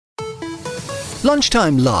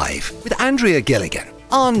Lunchtime Live with Andrea Gilligan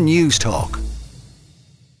on News Talk.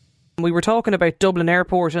 We were talking about Dublin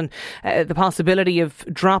Airport and the possibility of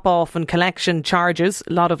drop-off and collection charges.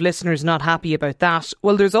 A lot of listeners not happy about that.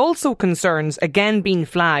 Well, there's also concerns, again being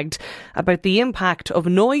flagged, about the impact of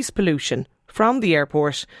noise pollution from the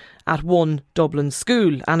airport at one Dublin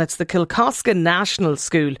school, and it's the Kilcoskan National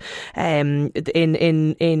School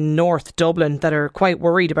in North Dublin that are quite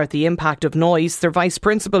worried about the impact of noise. Their Vice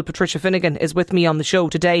Principal, Patricia Finnegan, is with me on the show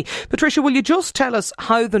today. Patricia, will you just tell us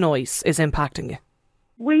how the noise is impacting you?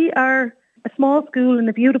 We are a small school in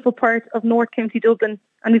a beautiful part of North County Dublin,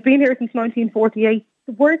 and we've been here since 1948.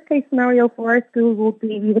 The worst case scenario for our school would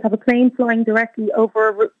be we would have a plane flying directly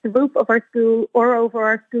over the roof of our school or over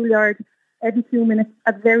our schoolyard every 2 minutes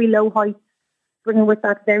at very low height, bringing with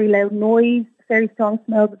that very loud noise, very strong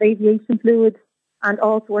smells of aviation fluid, and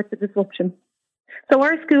all sorts of disruption. So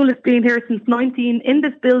our school has been here in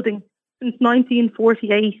this building since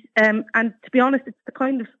 1948, and to be honest, it's the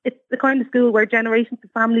kind of school where generations of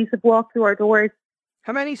families have walked through our doors.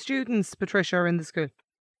 How many students, Patricia, are in the school?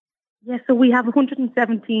 Yeah, so we have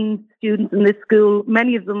 117 students in this school.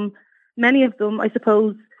 Many of them, I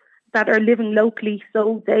suppose, that are living locally,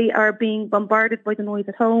 so they are being bombarded by the noise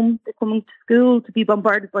at home. They're coming to school to be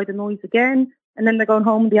bombarded by the noise again, and then they're going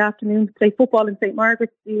home in the afternoon to play football in St.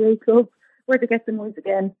 Margaret's, the AA club, where they get the noise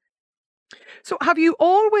again. So have you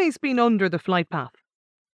always been under the flight path?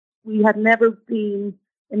 We had never been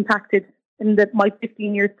impacted in my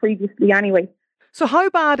 15 years previously anyway. So how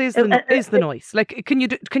bad is the noise? Like, can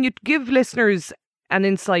you give listeners an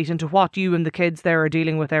insight into what you and the kids there are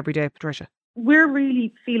dealing with every day, Patricia? We're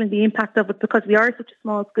really feeling the impact of it because we are such a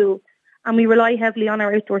small school and we rely heavily on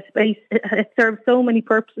our outdoor space. It serves so many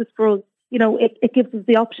purposes for us. You know, it gives us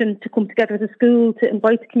the option to come together as a school, to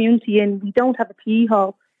invite the community in. We don't have a PE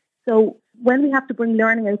hall. So when we have to bring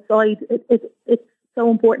learning outside, it's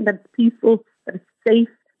so important that it's peaceful, that it's safe.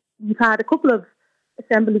 We've had a couple of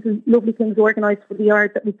assemblies and lovely things organised for the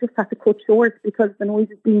yard that we've just had to cut short because the noise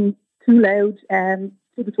has been too loud and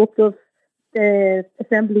too disruptive. The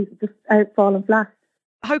assemblies have just fallen flat.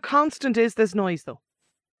 How constant is this noise, though?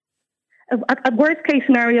 At worst case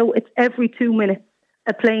scenario, it's every 2 minutes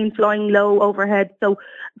a plane flying low overhead. So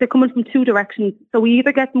they're coming from two directions. So we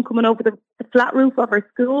either get them coming over the flat roof of our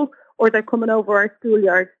school or they're coming over our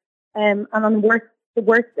schoolyard. And on the worst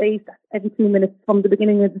days, that's every 2 minutes from the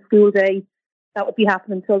beginning of the school day. That would be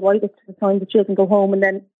happening until right up to the time the children go home, and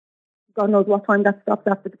then God knows what time that stops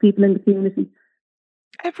after the people in the community.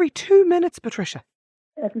 Every 2 minutes, Patricia?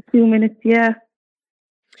 Every 2 minutes, yeah.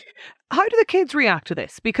 How do the kids react to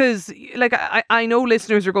this? Because, like, I know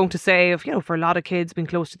listeners are going to say, for a lot of kids being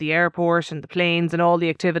close to the airport and the planes and all the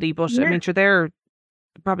activity, but yeah. I mean, sure, they're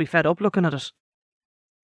probably fed up looking at it.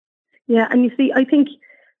 Yeah, and you see, I think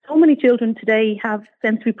so many children today have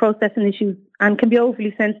sensory processing issues and can be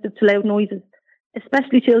overly sensitive to loud noises,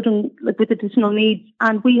 especially children with additional needs.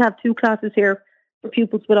 And we have 2 classes here for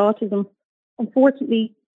pupils with autism.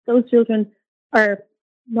 Unfortunately, those children are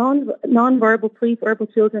non-verbal, pre-verbal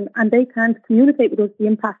children, and they can't communicate with us the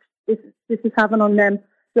impact this is having on them.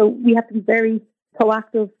 So we have to be very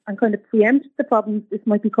proactive and kind of preempt the problems this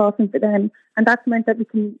might be causing for them. And that's meant that we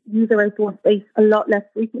can use our outdoor space a lot less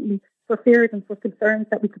frequently for fears and for concerns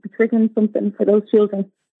that we could be triggering something for those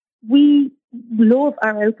children. We love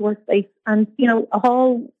our outdoor space, and, a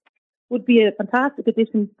hall would be a fantastic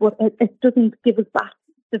addition, but it doesn't give us back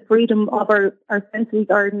the freedom of our sensory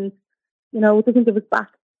gardens. It doesn't give us back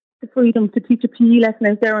the freedom to teach a PE lesson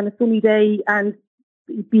out there on a sunny day and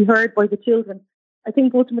be heard by the children. I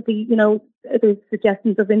think ultimately, there's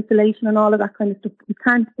suggestions of insulation and all of that kind of stuff. We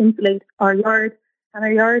can't insulate our yard, and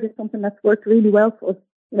our yard is something that's worked really well for us,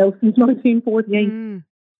 since 1948. Mm.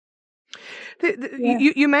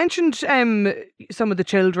 You mentioned some of the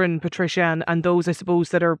children, Patricia, and those, I suppose,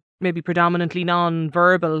 that are maybe predominantly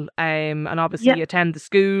non-verbal, and obviously attend the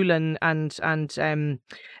school and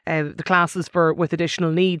the classes with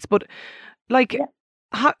additional needs. But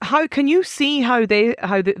how can you see how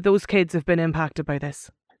those kids have been impacted by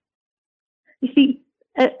this? You see,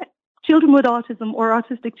 children with autism or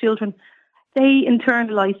autistic children, they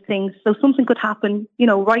internalise things. So something could happen,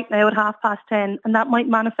 right now at 10:30, and that might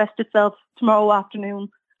manifest itself tomorrow afternoon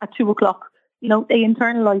at 2:00. They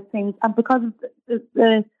internalise things, and because of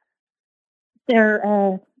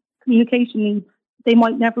their communication needs, they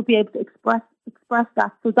might never be able to express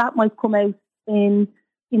that. So that might come out in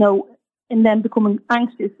them becoming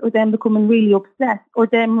anxious, or them becoming really upset, or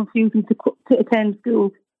them refusing to attend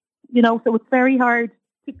school. So it's very hard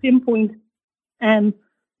to pinpoint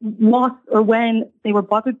what or when they were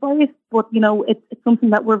bothered by it, but it's something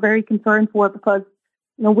that we're very concerned for, because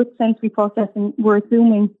with sensory processing, we're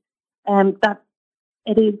assuming that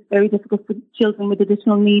it is very difficult for children with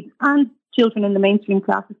additional needs and children in the mainstream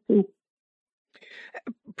classes too.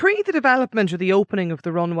 Pre the development or the opening of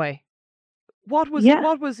the runway, what was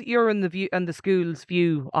your and the school's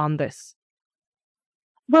view on this?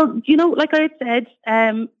 Well, like I had said,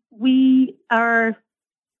 we are,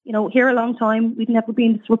 here a long time. We've never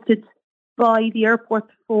been disrupted by the airport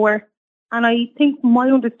before. And I think my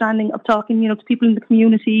understanding of talking, to people in the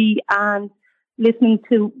community and listening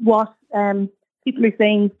to what people are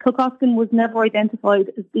saying, Kilcoskan was never identified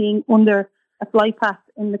as being under a flight path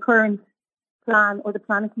in the current plan or the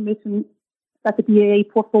planning commission that the DAA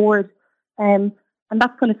put forward. And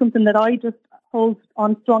that's kind of something that I just hold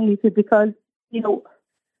on strongly to, because,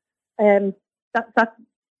 that's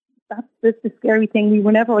the scary thing. We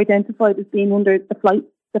were never identified as being under the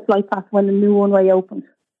flight path when the new runway opened.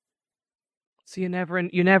 So you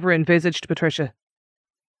never envisaged, Patricia,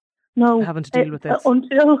 having to deal with this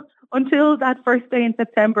until that first day in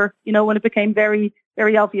September. When it became very,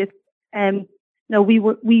 very obvious. We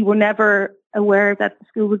were never aware that the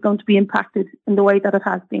school was going to be impacted in the way that it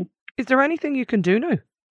has been. Is there anything you can do now?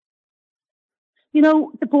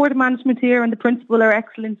 The board of management here and the principal are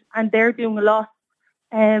excellent, and they're doing a lot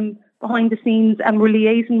behind the scenes, and we're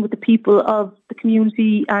liaising with the people of the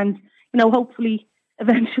community, and hopefully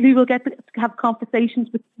eventually we'll get to have conversations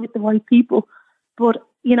with the right people. But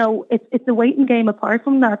it's a waiting game apart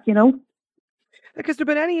from that. Has there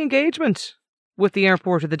been any engagement with the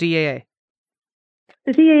airport or the DAA?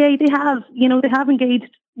 The DAA, they have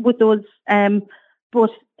engaged with us, but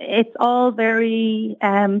it's all very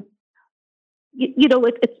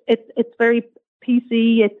it's very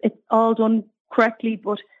PC. It's all done correctly,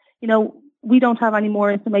 but we don't have any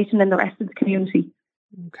more information than the rest of the community.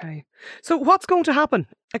 Okay, so what's going to happen?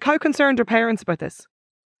 Like, how concerned are parents about this?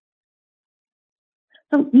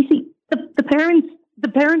 So you see, the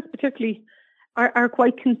parents particularly are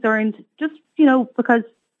quite concerned, just because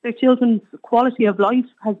their children's quality of life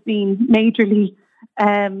has been majorly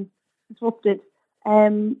disrupted.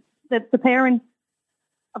 The parents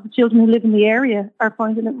of the children who live in the area are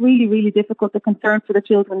finding it really, really difficult. They're concerned for their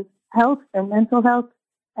children's health, their mental health,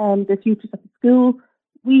 their futures at the school.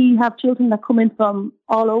 We have children that come in from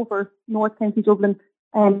all over North County Dublin.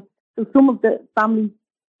 So some of the families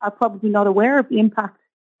are probably not aware of the impact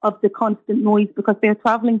of the constant noise because they're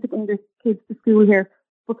travelling to bring their kids to school here.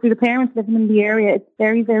 But for the parents living in the area, it's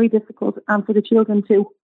very, very difficult, and for the children too.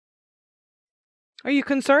 Are you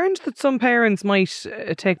concerned that some parents might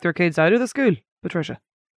take their kids out of the school, Patricia?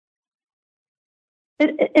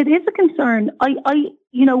 It is a concern.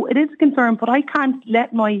 It is a concern, but I can't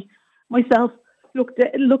let myself look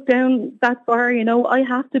down that far. I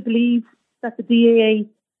have to believe that the DAA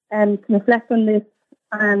can reflect on this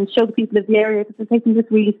and show the people of the area that they're taking this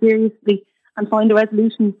really seriously and find a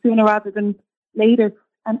resolution sooner rather than later,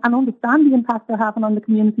 and understand the impact they're having on the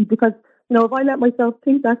community. Because if I let myself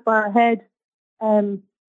think that far ahead, then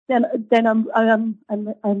I'm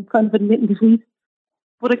kind of admitting defeat.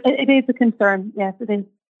 But it is a concern. Yes, it is.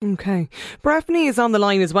 Okay, Breffni is on the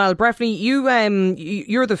line as well. Breffni,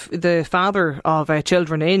 you're the father of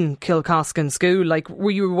children in Kilcoskan School. Like,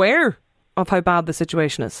 were you aware of how bad the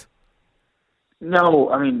situation is? No,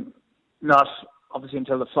 I mean, not obviously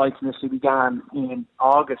until the flights initially began in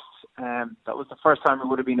August. That was the first time we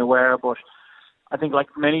would have been aware. But I think, like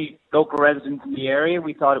many local residents in the area,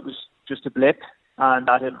 we thought it was just a blip and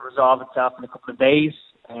that it'll resolve itself in a couple of days.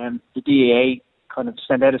 The DAA kind of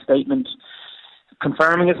sent out a statement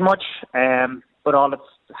confirming as much, but all that's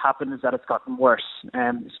happened is that it's gotten worse,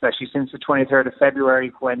 especially since the 23rd of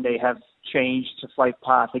February when they have changed to flight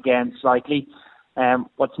path again slightly.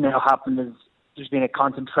 What's now happened is there's been a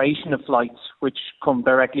concentration of flights which come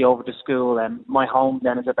directly over the school, and my home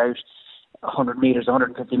then is about 100 metres,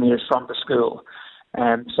 150 metres from the school.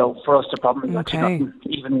 So for us the problem is actually gotten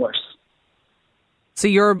even worse. So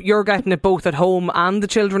you're getting it both at home and the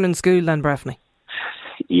children in school then, Breffni?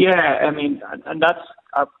 Yeah, I mean, and that's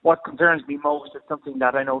what concerns me most. It's something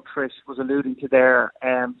that I know Trish was alluding to there.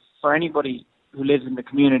 For anybody who lives in the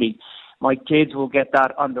community, my kids will get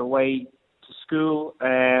that on their way to school.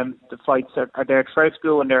 The flights are there throughout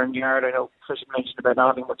school and they're in the yard. I know Trish mentioned about not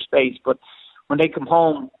having much space, but when they come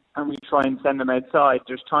home and we try and send them outside,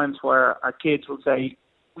 there's times where our kids will say,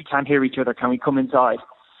 we can't hear each other, can we come inside?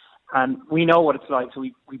 And we know what it's like, so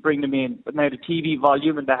we bring them in. But now the TV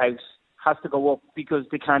volume in the house has to go up because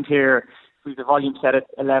they can't hear. If the volume set at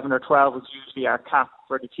 11 or 12 was usually our cap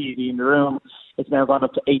for the TV in the room. It's now gone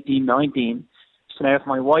up to 18, 19. So now if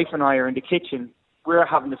my wife and I are in the kitchen, we're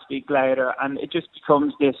having to speak louder, and it just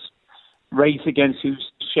becomes this race against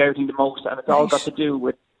who's shouting the most, and it's all got to do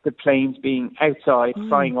with the planes being outside,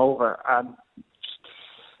 flying over, and just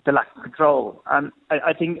the lack of control. And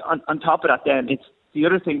I think on top of that then, it's the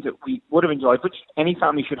other things that we would have enjoyed, which any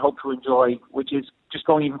family should hope to enjoy, which is just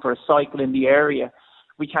going even for a cycle in the area.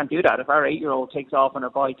 We can't do that. If our 8-year-old takes off on her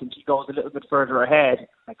bike and she goes a little bit further ahead,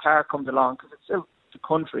 a car comes along, because it's still the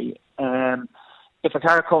country. If a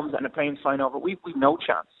car comes and a plane's flying over, we've no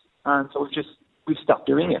chance. And so we've stopped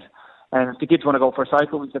doing it. And if the kids want to go for a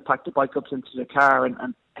cycle, we just pack the bike up into the car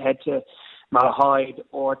and head to Malahide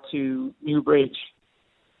or to Newbridge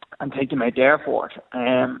and take them out the airport.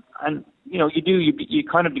 And you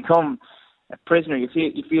kind of become a prisoner. You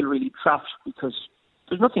feel really trapped because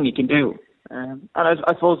there's nothing you can do. And I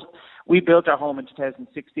suppose we built our home in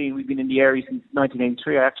 2016. We've been in the area since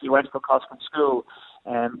 1983. I actually went to Kilcoskan School.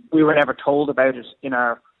 We were never told about it in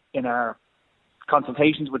our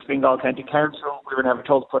consultations with Fingal County Council. We were never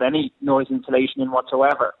told to put any noise insulation in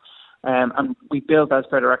whatsoever. And we built, as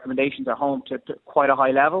per the recommendations, our home to quite a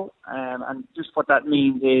high level. And just what that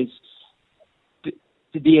means is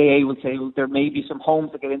the DAA will say, well, there may be some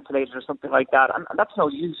homes that get insulated or something like that. And that's no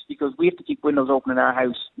use, because we have to keep windows open in our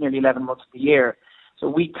house nearly 11 months of the year. So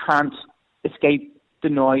we can't escape the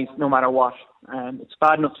noise no matter what. It's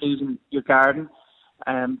bad enough losing your garden,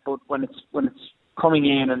 but when it's coming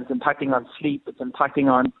in and it's impacting on sleep, it's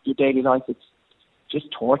impacting on your daily life, it's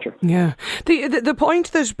just torture. Yeah. The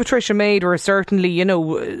point that Patricia made was certainly,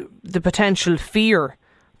 the potential fear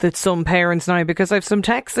that some parents now, because I've some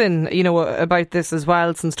texts in, about this as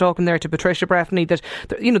well, since talking there to Patricia Breffni, that,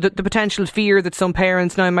 the potential fear that some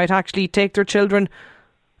parents now might actually take their children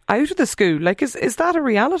out of the school. Like, is that a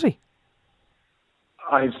reality?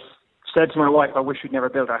 I've said to my wife, I wish we'd never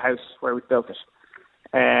built our house where we built it.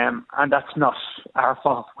 And that's not our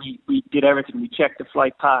fault. We did everything. We checked the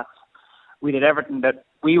flight paths. We did everything that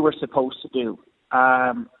we were supposed to do.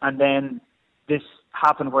 And then this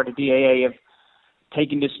happened where the DAA have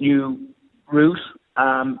taken this new route.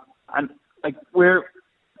 And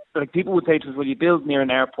people would say to us, well, you build near an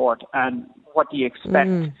airport, and what do you expect?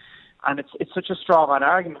 And it's such a strong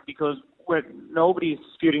argument, because nobody is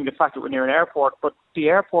disputing the fact that we're near an airport, but the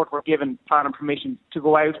airport were given planning permission to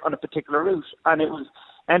go out on a particular route, and it was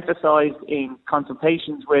emphasised in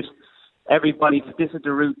consultations with everybody that this is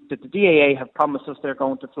the route that the DAA have promised us they're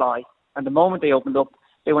going to fly. And the moment they opened up,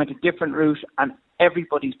 they went a different route, and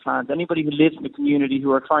everybody's plans, anybody who lives in the community,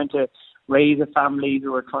 who are trying to raise a family,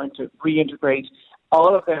 who are trying to reintegrate,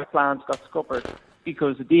 all of their plans got scuppered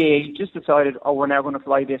because the DAA just decided, we're now going to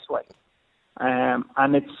fly this way.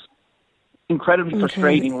 And it's incredibly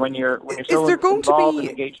frustrating when you're so involved in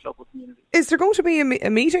engaged local community. Is there going to be a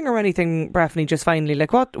meeting or anything, Breffni, just finally?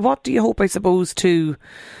 Like, what do you hope, I suppose,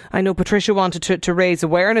 I know Patricia wanted to raise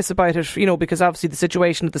awareness about it, because obviously the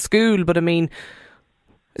situation at the school, but I mean,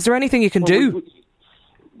 is there anything you can do?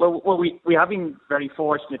 We have been very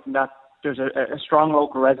fortunate in that there's a strong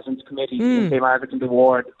local residents committee in St. Margaret's in the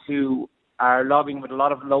ward who are lobbying with a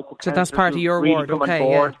lot of local councillors. So that's part of your ward, okay,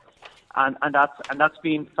 yeah. And that's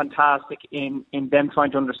been fantastic in them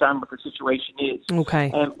trying to understand what the situation is. Okay.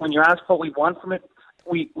 When you're asked what we want from it,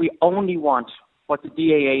 we only want what the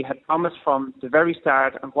DAA had promised from the very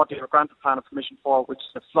start and what they were granted planning permission for, which is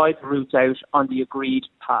to fly the routes out on the agreed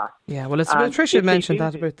path. Yeah, well, Patricia mentioned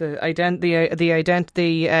that about the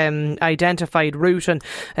identified route, and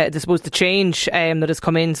I suppose the change that has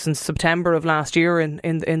come in since September of last year in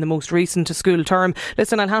the most recent school term.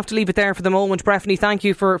 Listen, I'll have to leave it there for the moment. Breffni, thank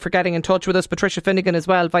you for getting in touch with us. Patricia Finnegan as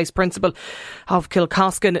well, Vice Principal of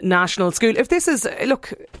Kilcoskan National School. If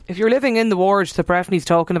you're living in the ward that Breffni's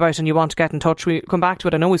talking about and you want to get in touch, we come back to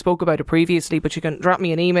it. I know we spoke about it previously, but you can drop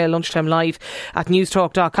me an email,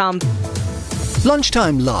 lunchtimelive@newstalk.com.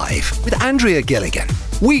 Lunchtime Live with Andrea Gilligan.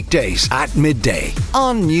 Weekdays at midday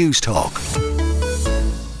on Newstalk.